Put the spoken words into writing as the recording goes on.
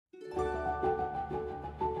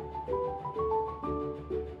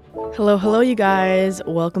Hello, hello, you guys.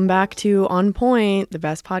 Welcome back to On Point, the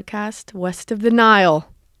best podcast west of the Nile.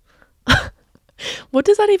 What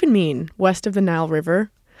does that even mean? West of the Nile River?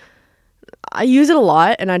 I use it a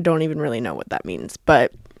lot and I don't even really know what that means.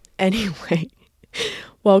 But anyway,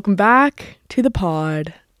 welcome back to the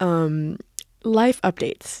pod. Life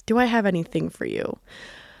updates. Do I have anything for you?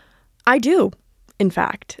 I do. In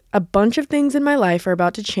fact, a bunch of things in my life are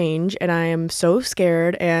about to change and I am so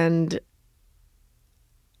scared, and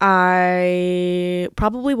I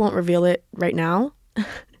probably won't reveal it right now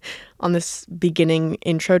on this beginning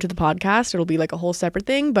intro to the podcast. It'll be like a whole separate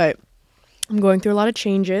thing, but I'm going through a lot of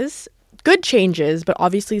changes. Good changes, but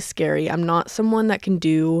obviously scary. I'm not someone that can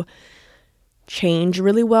do change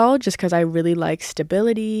really well just because I really like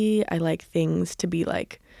stability. I like things to be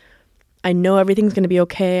like, I know everything's going to be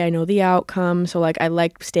okay. I know the outcome. So like I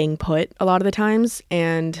like staying put a lot of the times.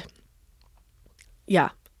 And yeah,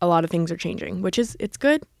 a lot of things are changing, which is, it's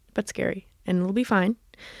good, but scary, and it'll be fine.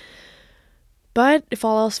 But if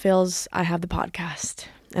all else fails, I have the podcast,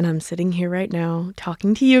 and I'm sitting here right now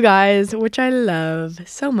talking to you guys, which I love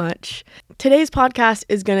so much. Today's podcast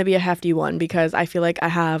is going to be a hefty one because I feel like I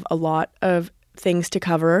have a lot of things to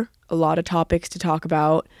cover, a lot of topics to talk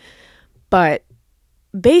about. But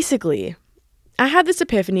basically, I had this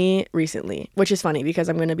epiphany recently, which is funny because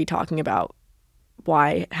I'm going to be talking about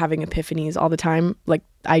why having epiphanies all the time, like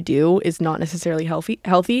I do, is not necessarily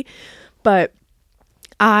healthy. But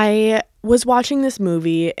I was watching this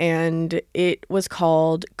movie and it was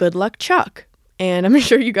called Good Luck Chuck. And I'm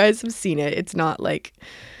sure you guys have seen it. It's not like,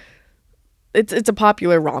 it's a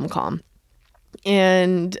popular rom-com.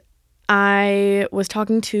 And I was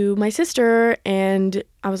talking to my sister and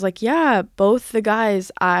I was like, yeah, both the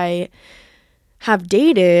guys I have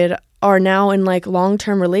dated are now in like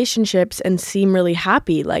long-term relationships and seem really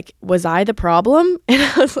happy. Like, was I the problem? And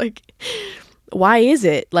I was like, why is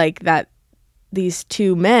it like that these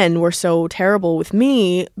two men were so terrible with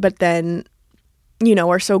me, but then, you know,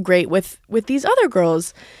 are so great with these other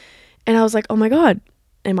girls? And I was like, oh my God,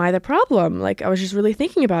 am I the problem? Like, I was just really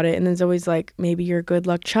thinking about it. And then Zoe's like, maybe you're Good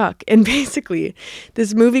Luck Chuck. And basically,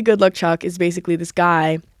 this movie Good Luck Chuck is basically this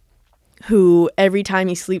guy who every time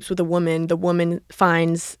he sleeps with a woman, the woman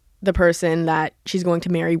finds the person that she's going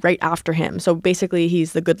to marry right after him. So basically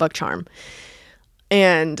he's the good luck charm.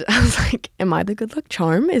 And I was like, am I the good luck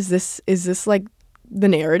charm? Is this like the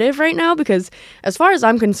narrative right now? Because as far as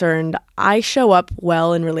I'm concerned, I show up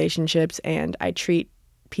well in relationships and I treat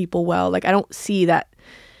people well. Like, I don't see that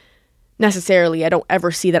necessarily. I don't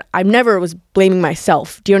ever see that. I never was blaming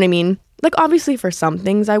myself. Do you know what I mean? Like, obviously for some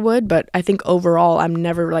things I would, but I think overall I'm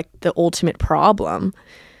never like the ultimate problem.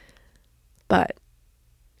 But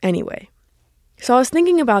anyway, so I was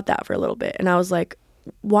thinking about that for a little bit and I was like,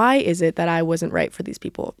 why is it that I wasn't right for these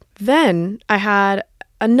people? Then I had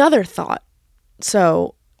another thought.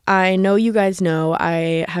 So I know you guys know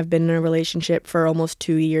I have been in a relationship for almost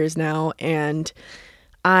 2 years now, and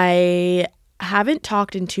I haven't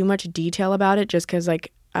talked in too much detail about it just because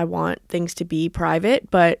like I want things to be private,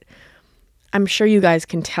 but I'm sure you guys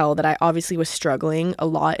can tell that I obviously was struggling a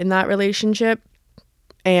lot in that relationship.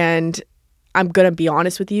 And I'm going to be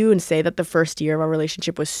honest with you and say that the first year of our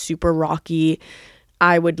relationship was super rocky.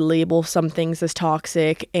 I would label some things as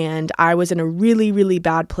toxic and I was in a really, really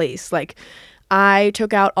bad place. Like, I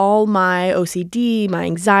took out all my OCD, my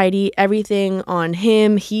anxiety, everything on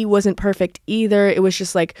him. He wasn't perfect either. It was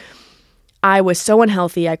just like, I was so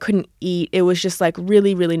unhealthy. I couldn't eat. It was just like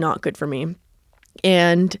really, really not good for me.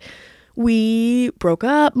 And we broke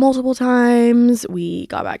up multiple times. We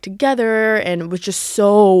got back together and it was just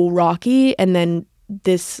so rocky. And then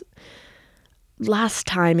this last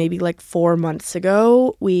time, maybe like 4 months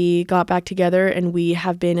ago, we got back together and we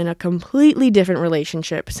have been in a completely different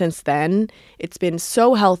relationship since then. It's been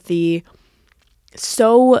so healthy,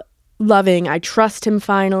 so loving. I trust him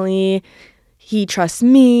finally. He trusts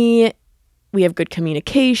me. We have good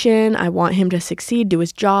communication. I want him to succeed, do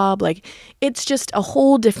his job. Like, it's just a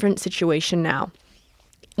whole different situation now,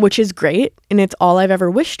 which is great. And it's all I've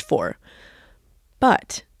ever wished for.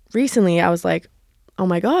 But recently I was like, oh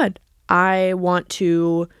my God, I want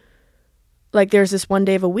to, like, there's this one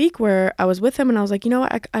day of a week where I was with him and I was like, you know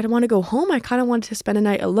what? I don't want to go home. I kind of wanted to spend a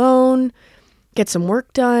night alone, get some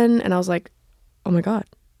work done. And I was like, oh my God,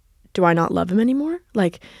 do I not love him anymore?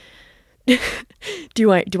 Like,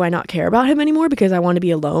 do I not care about him anymore because I want to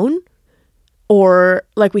be alone? Or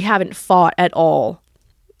like, we haven't fought at all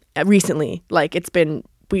recently. Like, it's been,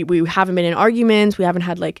 we haven't been in arguments. We haven't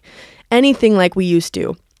had like anything like we used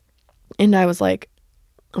to. And I was like,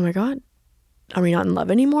 oh my God, are we not in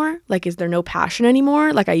love anymore? Like, is there no passion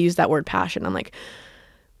anymore? Like, I use that word passion. I'm like,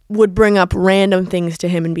 would bring up random things to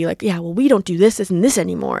him and be like, yeah, well, we don't do this and this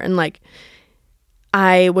anymore. And like,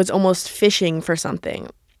 I was almost fishing for something.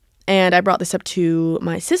 And I brought this up to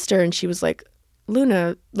my sister and she was like,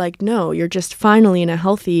 Luna, like, no, you're just finally in a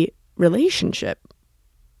healthy relationship.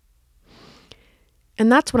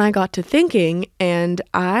 And that's when I got to thinking, and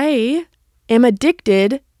I am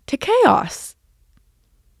addicted to chaos.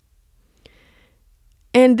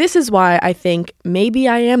 And this is why I think maybe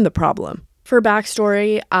I am the problem. For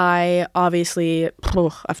backstory, I obviously,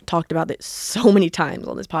 I've talked about this so many times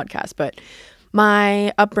on this podcast, but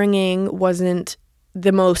my upbringing wasn't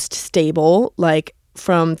the most stable. Like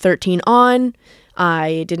from 13 on,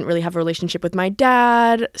 I didn't really have a relationship with my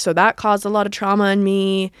dad, so that caused a lot of trauma in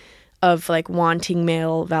me of like wanting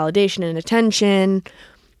male validation and attention.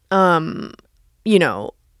 You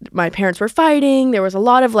know, my parents were fighting. There was a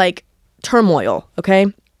lot of like turmoil, okay?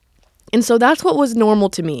 And so that's what was normal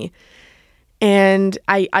to me. And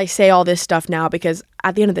I say all this stuff now because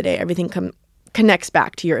at the end of the day, everything connects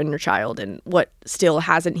back to your inner child and what still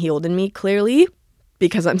hasn't healed in me, clearly,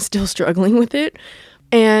 because I'm still struggling with it.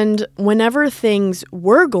 And whenever things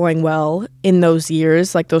were going well in those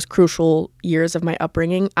years, like those crucial years of my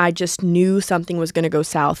upbringing, I just knew something was going to go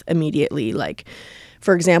south immediately. Like,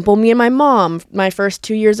 for example, me and my mom, my first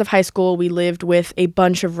 2 years of high school, we lived with a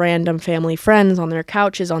bunch of random family friends on their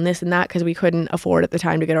couches on this and that because we couldn't afford at the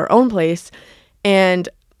time to get our own place. And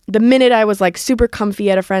the minute I was like super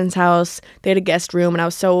comfy at a friend's house, they had a guest room and I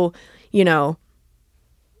was so, you know,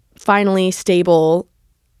 finally stable,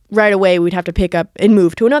 right away we'd have to pick up and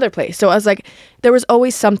move to another place. So I was like, there was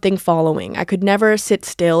always something following. I could never sit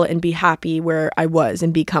still and be happy where I was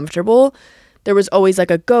and be comfortable. There was always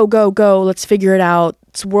like a go, go, go, let's figure it out.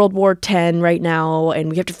 It's World War X right now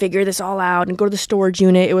and we have to figure this all out and go to the storage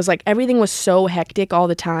unit. It was like everything was so hectic all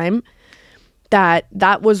the time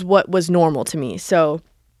that was what was normal to me. So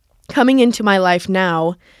coming into my life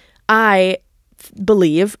now, I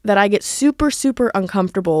believe that I get super, super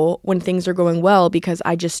uncomfortable when things are going well because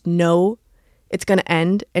I just know it's going to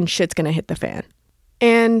end and shit's going to hit the fan.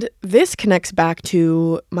 And this connects back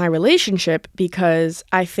to my relationship because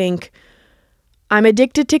I think I'm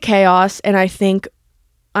addicted to chaos and I think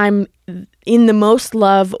I'm in the most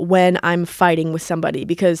love when I'm fighting with somebody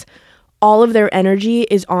because all of their energy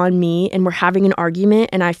is on me and we're having an argument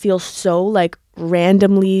and I feel so like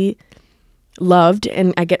randomly loved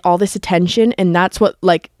and I get all this attention, and that's what,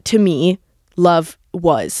 like, to me, love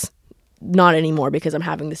was. Not anymore because I'm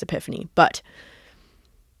having this epiphany, but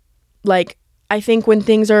like I think when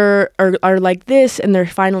things are like this and they're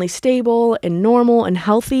finally stable and normal and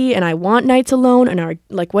healthy and I want nights alone and are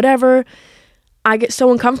like whatever, I get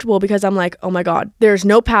so uncomfortable because I'm like, oh my God, there's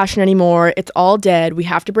no passion anymore. It's all dead. We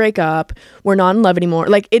have to break up. We're not in love anymore.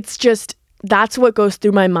 Like, it's just, that's what goes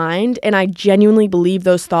through my mind. And I genuinely believe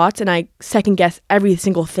those thoughts and I second guess every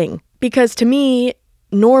single thing. Because to me,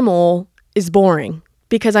 normal is boring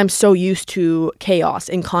because I'm so used to chaos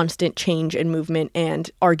and constant change and movement and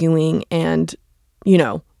arguing and, you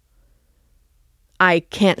know, I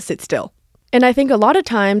can't sit still. And I think a lot of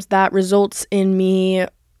times that results in me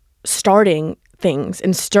starting things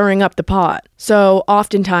and stirring up the pot. So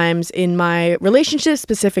oftentimes in my relationships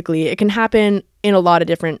specifically, it can happen in a lot of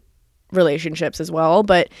different relationships as well,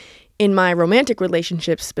 but in my romantic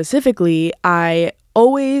relationships specifically, I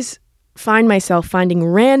always find myself finding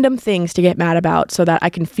random things to get mad about so that I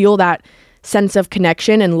can feel that sense of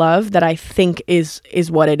connection and love that I think is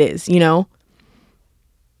what it is, you know?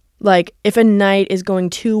 Like if a night is going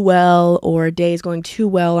too well or a day is going too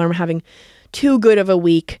well or I'm having too good of a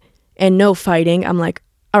week and no fighting, I'm like,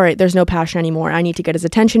 all right, there's no passion anymore. I need to get his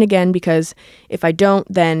attention again because if I don't,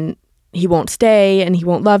 then he won't stay and he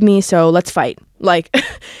won't love me, so let's fight. Like,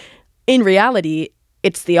 in reality,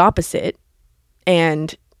 it's the opposite.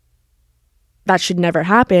 And that should never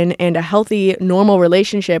happen. And a healthy, normal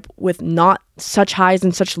relationship with not such highs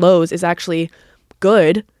and such lows is actually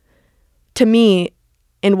good. To me,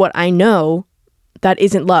 in what I know, that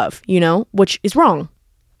isn't love, you know, which is wrong.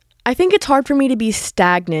 I think it's hard for me to be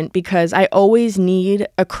stagnant because I always need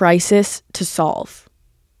a crisis to solve.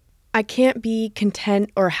 I can't be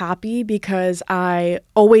content or happy because I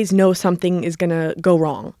always know something is going to go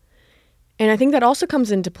wrong. And I think that also comes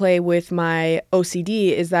into play with my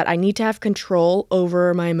OCD is that I need to have control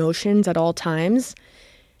over my emotions at all times.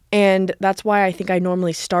 And that's why I think I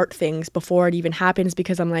normally start things before it even happens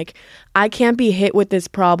because I'm like, I can't be hit with this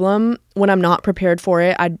problem when I'm not prepared for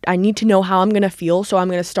it. I need to know how I'm going to feel. So I'm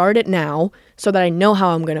going to start it now so that I know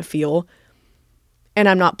how I'm going to feel. And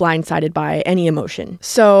I'm not blindsided by any emotion.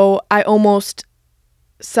 So I almost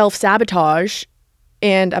self-sabotage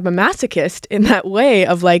and I'm a masochist in that way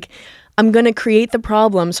of like, I'm going to create the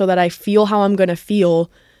problem so that I feel how I'm going to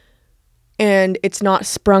feel, and it's not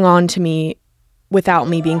sprung on to me without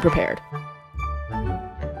me being prepared.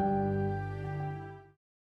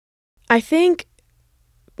 I think,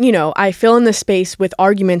 I fill in the space with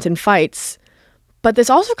arguments and fights, but this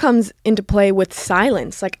also comes into play with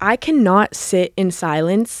silence. Like, I cannot sit in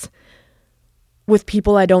silence with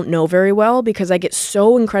people I don't know very well because I get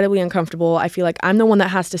so incredibly uncomfortable. I feel like I'm the one that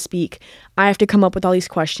has to speak. I have to come up with all these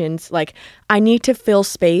questions. Like, I need to fill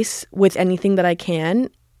space with anything that I can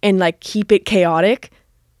and like keep it chaotic,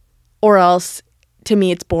 or else to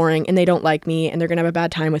me it's boring and they don't like me and they're gonna have a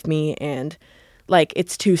bad time with me, and like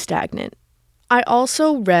it's too stagnant. I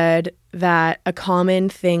also read that a common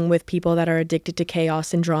thing with people that are addicted to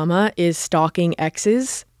chaos and drama is stalking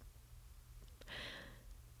exes.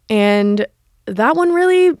 And that one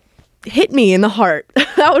really hit me in the heart.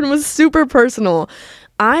 That one was super personal.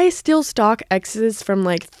 I still stalk exes from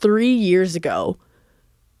like 3 years ago.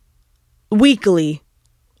 Weekly.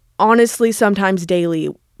 Honestly, sometimes daily.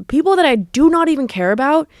 People that I do not even care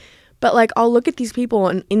about. But like, I'll look at these people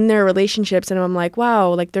and in their relationships and I'm like,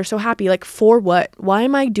 wow, like they're so happy. Like, for what? Why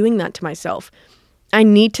am I doing that to myself? I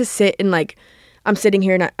need to sit and like, I'm sitting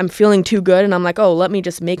here and I'm feeling too good. And I'm like, oh, let me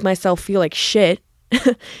just make myself feel like shit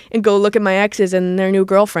and go look at my exes and their new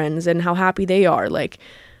girlfriends and how happy they are. Like,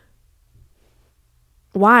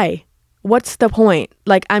 why? What's the point?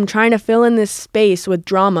 Like, I'm trying to fill in this space with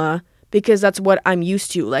drama because that's what I'm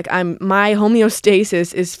used to. Like, my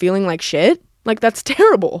homeostasis is feeling like shit. Like, that's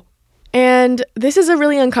terrible. And this is a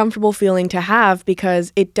really uncomfortable feeling to have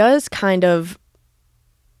because it does kind of,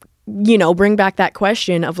 bring back that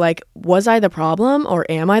question of like, was I the problem or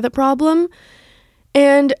am I the problem?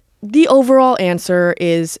 And the overall answer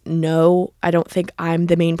is no. I don't think I'm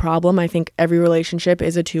the main problem. I think every relationship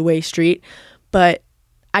is a two-way street. But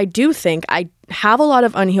I do think I have a lot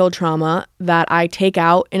of unhealed trauma that I take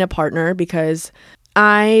out in a partner because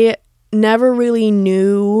I never really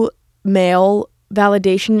knew male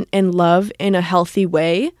validation and love in a healthy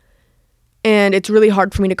way. And it's really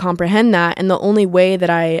hard for me to comprehend that. And the only way that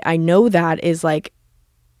I know that is like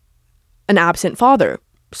an absent father.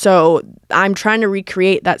 So I'm trying to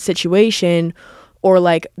recreate that situation or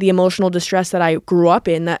like the emotional distress that I grew up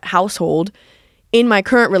in, that household, in my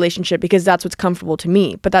current relationship because that's what's comfortable to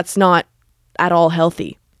me. But that's not at all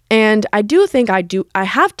healthy. And I do think I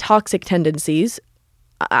have toxic tendencies.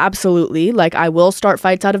 Absolutely. Like, I will start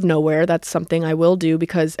fights out of nowhere. That's something I will do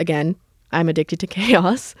because, again, I'm addicted to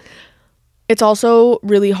chaos. It's also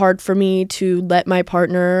really hard for me to let my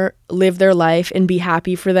partner live their life and be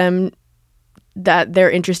happy for them that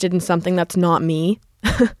they're interested in something that's not me.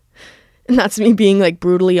 And that's me being like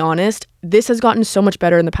brutally honest. This has gotten so much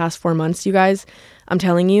better in the past 4 months, you guys. I'm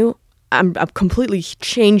telling you, I'm a completely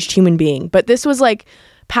changed human being. But this was like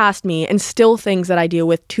past me and still things that I deal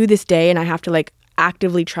with to this day. And I have to like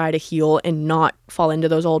actively try to heal and not fall into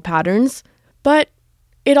those old patterns. But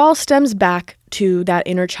it all stems back to that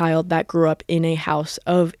inner child that grew up in a house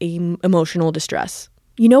of emotional distress.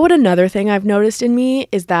 You know what another thing I've noticed in me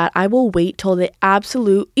is that I will wait till the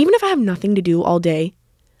absolute, even if I have nothing to do all day,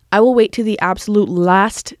 I will wait to the absolute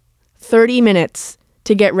last 30 minutes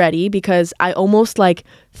to get ready because I almost like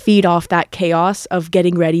feed off that chaos of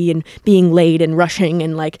getting ready and being late and rushing,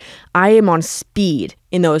 and like I am on speed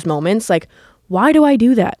in those moments. Like, why do I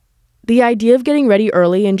do that? The idea of getting ready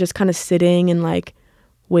early and just kind of sitting and like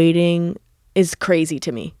waiting is crazy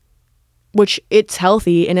to me, which it's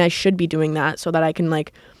healthy and I should be doing that so that I can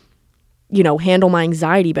like, handle my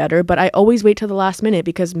anxiety better. But I always wait till the last minute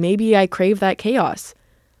because maybe I crave that chaos.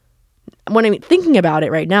 When I'm thinking about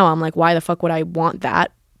it right now, I'm like, why the fuck would I want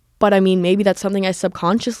that? But I mean, maybe that's something I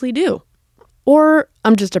subconsciously do. Or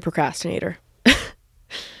I'm just a procrastinator.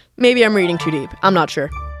 Maybe I'm reading too deep. I'm not sure.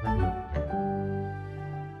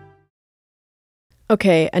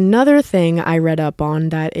 Okay, another thing I read up on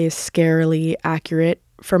that is scarily accurate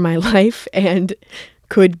for my life and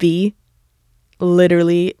could be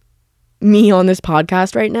literally me on this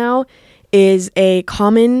podcast right now is a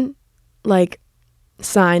common like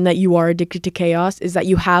sign that you are addicted to chaos is that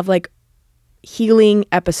you have like healing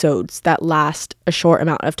episodes that last a short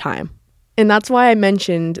amount of time. And that's why I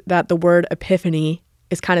mentioned that the word epiphany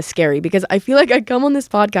is kind of scary because I feel like I come on this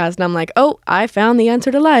podcast and I'm like, oh, I found the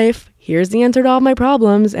answer to life. Here's the answer to all my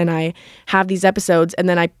problems. And I have these episodes and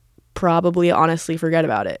then I probably honestly forget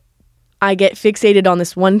about it. I get fixated on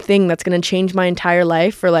this one thing that's going to change my entire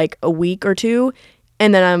life for like a week or two,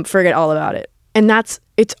 and then I forget all about it. And that's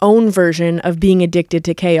its own version of being addicted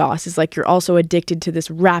to chaos. Is like you're also addicted to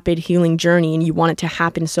this rapid healing journey and you want it to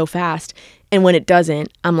happen so fast. And when it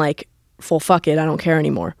doesn't, I'm like, well, fuck it. I don't care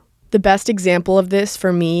anymore. The best example of this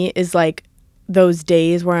for me is like those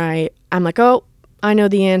days where I'm like, oh, I know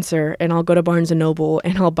the answer, and I'll go to Barnes & Noble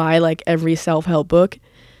and I'll buy like every self-help book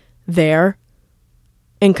there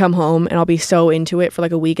and come home and I'll be so into it for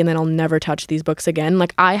like a week and then I'll never touch these books again.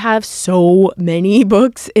 Like I have so many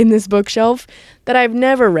books in this bookshelf that I've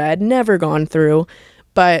never read, never gone through,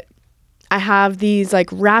 but I have these like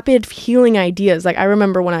rapid healing ideas. Like I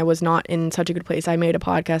remember when I was not in such a good place, I made a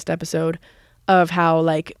podcast episode of how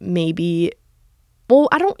like maybe, well,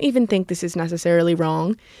 I don't even think this is necessarily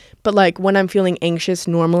wrong, but like when I'm feeling anxious,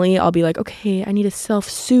 normally I'll be like, okay, I need to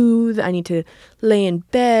self-soothe. I need to lay in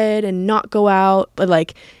bed and not go out. But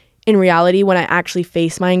like in reality, when I actually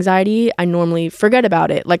face my anxiety, I normally forget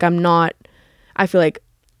about it. Like I feel like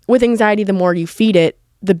with anxiety, the more you feed it,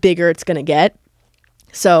 the bigger it's going to get.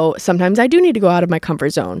 So sometimes I do need to go out of my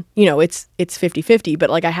comfort zone. You know, it's 50-50, but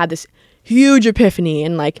like I had this huge epiphany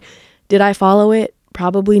and like, did I follow it?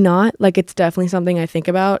 Probably not. Like it's definitely something I think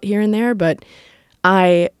about here and there, but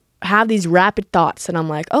I have these rapid thoughts and I'm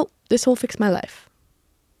like, oh, this will fix my life.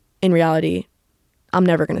 In reality, I'm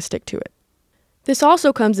never going to stick to it. This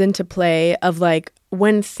also comes into play of like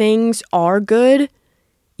when things are good,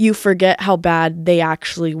 you forget how bad they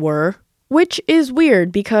actually were, which is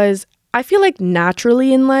weird because I feel like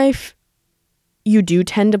naturally in life, you do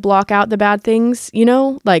tend to block out the bad things, you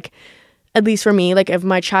know, like at least for me, like of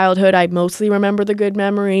my childhood, I mostly remember the good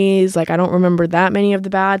memories. Like I don't remember that many of the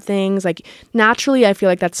bad things. Like naturally, I feel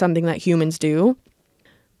like that's something that humans do.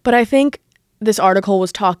 But I think this article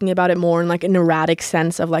was talking about it more in like an erratic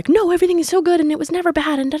sense of like, no, everything is so good and it was never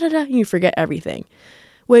bad and da-da-da. And you forget everything,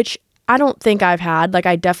 which I don't think I've had. Like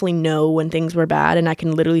I definitely know when things were bad and I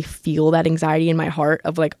can literally feel that anxiety in my heart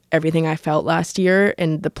of like everything I felt last year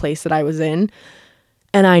and the place that I was in.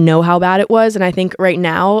 And I know how bad it was. And I think right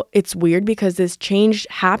now it's weird because this change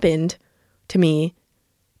happened to me.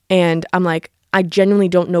 And I'm like, I genuinely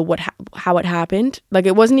don't know how it happened. Like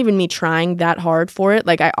it wasn't even me trying that hard for it.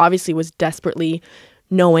 Like I obviously was desperately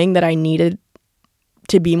knowing that I needed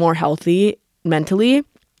to be more healthy mentally.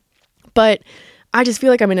 But I just feel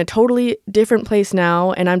like I'm in a totally different place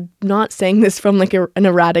now. And I'm not saying this from like an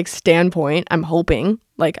erratic standpoint. I'm hoping.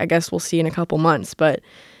 Like I guess we'll see in a couple months. But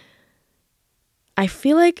I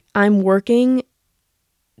feel like I'm working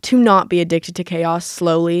to not be addicted to chaos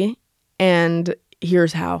slowly, and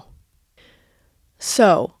here's how.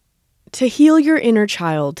 So, to heal your inner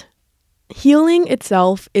child, healing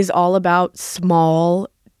itself is all about small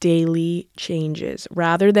daily changes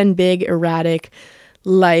rather than big erratic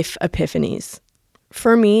life epiphanies.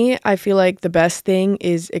 For me, I feel like the best thing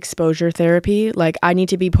is exposure therapy. Like I need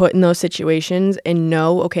to be put in those situations and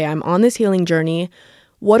know, okay, I'm on this healing journey.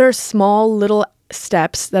 What are small little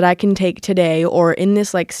steps that I can take today or in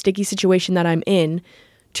this like sticky situation that I'm in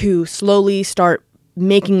to slowly start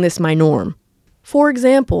making this my norm? For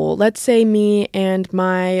example, let's say me and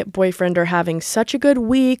my boyfriend are having such a good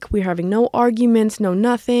week. We're having no arguments, no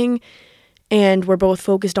nothing. And we're both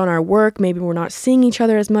focused on our work. Maybe we're not seeing each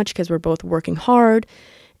other as much because we're both working hard.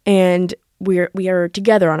 And we are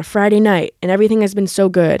together on a Friday night and everything has been so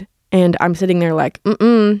good. And I'm sitting there like,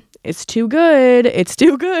 it's too good. It's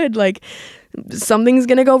too good. Like something's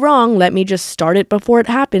going to go wrong. Let me just start it before it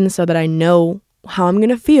happens so that I know how I'm going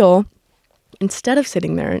to feel, instead of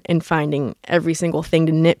sitting there and finding every single thing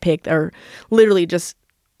to nitpick or literally just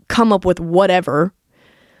come up with whatever.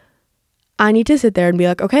 I need to sit there and be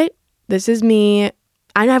like, okay, this is me.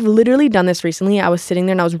 I've literally done this recently. I was sitting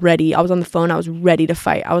there and I was ready. I was on the phone. I was ready to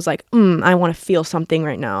fight. I was like, I want to feel something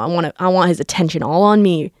right now. I want his attention all on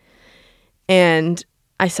me. And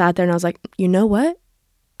I sat there and I was like, you know what?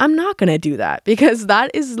 I'm not going to do that, because that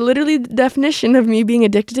is literally the definition of me being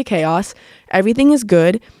addicted to chaos. Everything is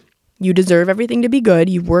good. You deserve everything to be good.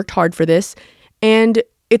 You've worked hard for this. And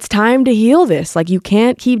it's time to heal this. Like you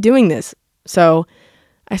can't keep doing this. So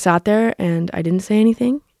I sat there and I didn't say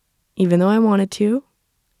anything, even though I wanted to.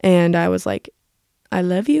 And I was like, I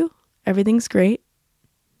love you. Everything's great.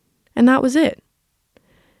 And that was it.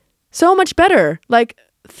 So much better. Like,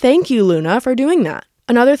 thank you, Luna, for doing that.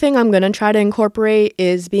 Another thing I'm going to try to incorporate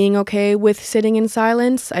is being okay with sitting in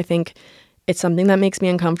silence. I think it's something that makes me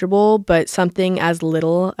uncomfortable, but something as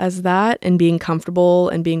little as that and being comfortable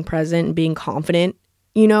and being present and being confident,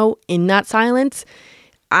 you know, in that silence,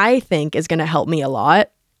 I think is going to help me a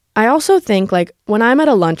lot. I also think like when I'm at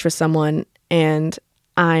a lunch with someone and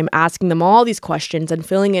I'm asking them all these questions and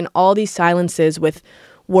filling in all these silences with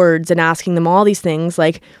words and asking them all these things,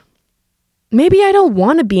 like maybe I don't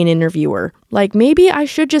want to be an interviewer. Like maybe I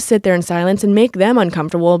should just sit there in silence and make them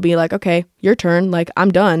uncomfortable and be like, okay, your turn. Like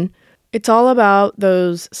I'm done. It's all about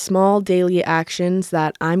those small daily actions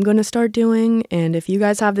that I'm going to start doing. And if you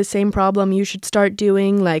guys have the same problem, you should start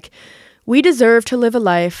doing. Like, we deserve to live a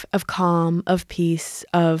life of calm, of peace,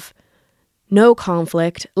 of no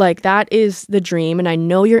conflict. Like, that is the dream. And I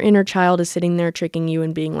know your inner child is sitting there tricking you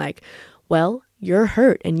and being like, well, you're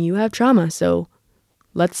hurt and you have trauma. So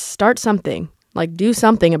let's start something. Like, do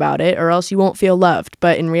something about it or else you won't feel loved.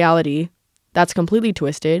 But in reality, that's completely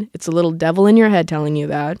twisted. It's a little devil in your head telling you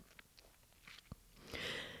that.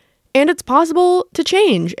 And it's possible to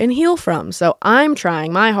change and heal from. So I'm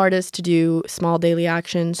trying my hardest to do small daily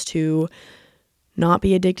actions to not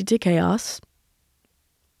be addicted to chaos.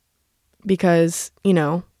 Because,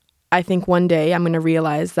 I think one day I'm going to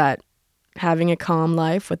realize that having a calm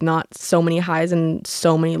life with not so many highs and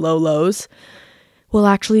so many low lows will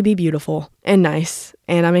actually be beautiful and nice.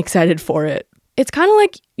 And I'm excited for it. It's kind of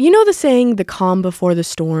like, the saying, the calm before the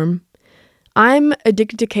storm. I'm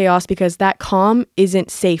addicted to chaos because that calm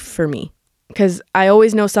isn't safe for me. Because I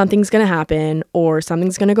always know something's going to happen or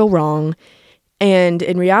something's going to go wrong. And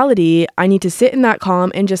in reality, I need to sit in that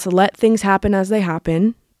calm and just let things happen as they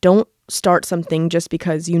happen. Don't start something just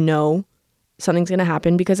because you know something's going to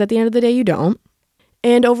happen, because at the end of the day, you don't.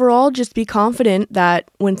 And overall, just be confident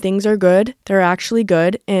that when things are good, they're actually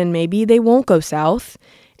good, and maybe they won't go south.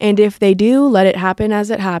 And if they do, let it happen as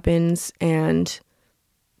it happens. And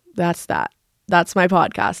that's that. That's my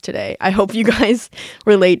podcast today. I hope you guys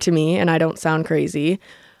relate to me and I don't sound crazy.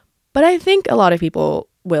 But I think a lot of people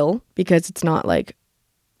will, because it's not like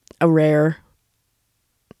a rare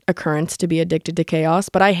occurrence to be addicted to chaos.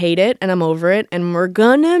 But I hate it and I'm over it. And we're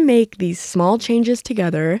gonna make these small changes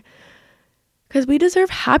together because we deserve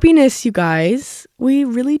happiness, you guys. We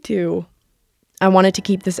really do. I wanted to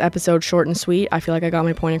keep this episode short and sweet. I feel like I got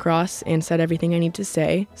my point across and said everything I need to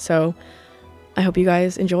say. So I hope you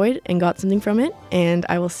guys enjoyed and got something from it, and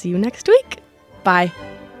I will see you next week. Bye.